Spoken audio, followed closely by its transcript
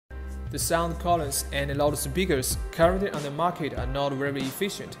The sound columns and loudspeakers currently on the market are not very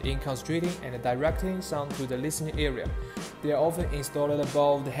efficient in concentrating and directing sound to the listening area. They are often installed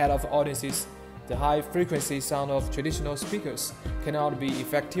above the head of audiences. The high-frequency sound of traditional speakers cannot be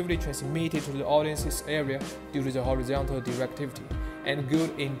effectively transmitted to the audience's area due to the horizontal directivity, and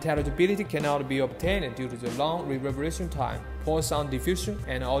good intelligibility cannot be obtained due to the long reverberation time, poor sound diffusion,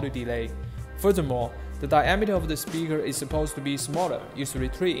 and audio delay. Furthermore, the diameter of the speaker is supposed to be smaller, usually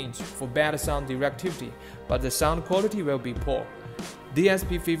 3 inches, for better sound directivity, but the sound quality will be poor.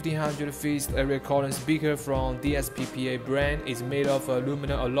 DSP1500 fixed area column speaker from DSPPA brand is made of a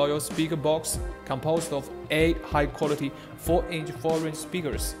aluminum alloy speaker box composed of 8 high-quality 4-inch 4-range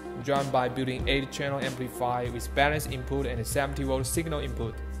speakers, joined by built-in 8-channel amplifier with balanced input and 70-volt signal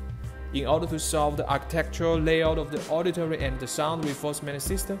input. In order to solve the architectural layout of the auditory and the sound reinforcement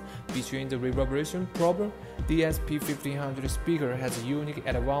system between the reverberation problem, the DSP1500 speaker has unique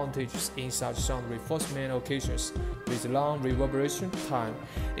advantages in such sound reinforcement occasions. With long reverberation time,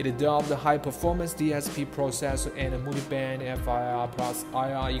 it adopts the high-performance DSP processor and a multiband FIR plus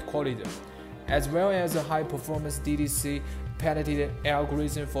IR equalizer, as well as a high-performance DDC patented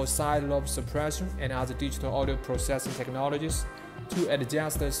algorithm for side lobe suppression and other digital audio processing technologies to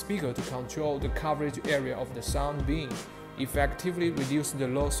adjust the speaker to control the coverage area of the sound being, effectively reducing the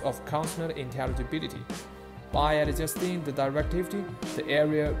loss of consonant intelligibility. By adjusting the directivity, the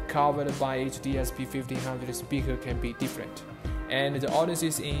area covered by each DSP1500 speaker can be different, and the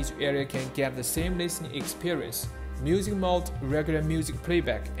audiences in each area can get the same listening experience. Music mode, regular music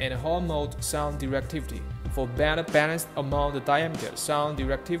playback, and hall mode sound directivity for better balance among the diameter, sound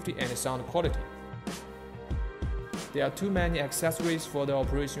directivity, and sound quality. There are too many accessories for the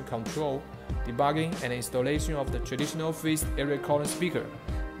operation control, debugging, and installation of the traditional fixed area column speaker,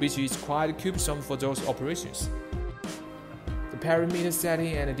 which is quite cumbersome for those operations. The parameter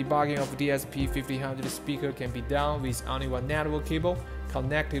setting and debugging of DSP1500 speaker can be done with only one network cable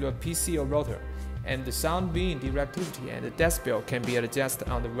connected to a PC or router, and the sound beam directivity and the decibel can be adjusted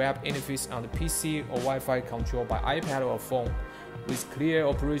on the web interface on the PC or Wi-Fi controlled by iPad or phone, with clear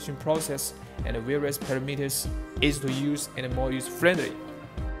operation process and various parameters, easy to use and more user-friendly.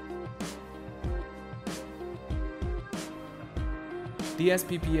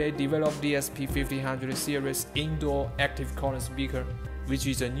 DSPPA developed DSP1500 series indoor active column speaker, which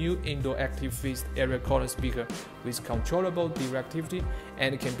is a new indoor active fixed area column speaker with controllable directivity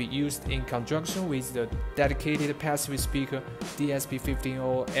and can be used in conjunction with the dedicated passive speaker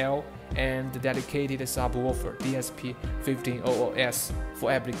DSP1500L and the dedicated subwoofer DSP1500S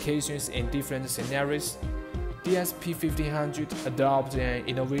for applications in different scenarios. DSP1500 adopts an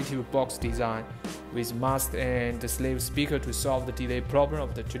innovative box design with mosque and the slave speaker to solve the delay problem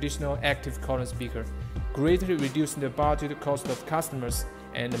of the traditional active column speaker, greatly reducing the budget cost of customers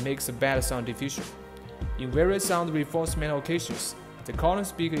and makes a better sound diffusion. In various sound reinforcement occasions, the column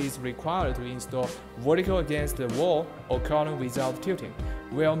speaker is required to install vertical against the wall or column without tilting,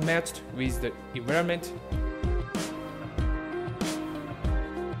 well matched with the environment.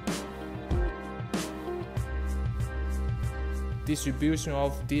 Distribution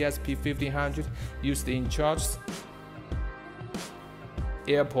of DSP1500 used in churches,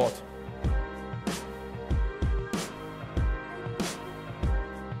 airport.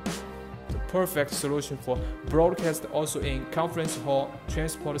 The perfect solution for broadcast also in conference hall,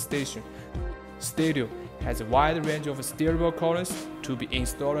 transport station. Studio has a wide range of steerable columns to be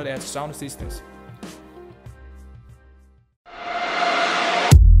installed as sound systems.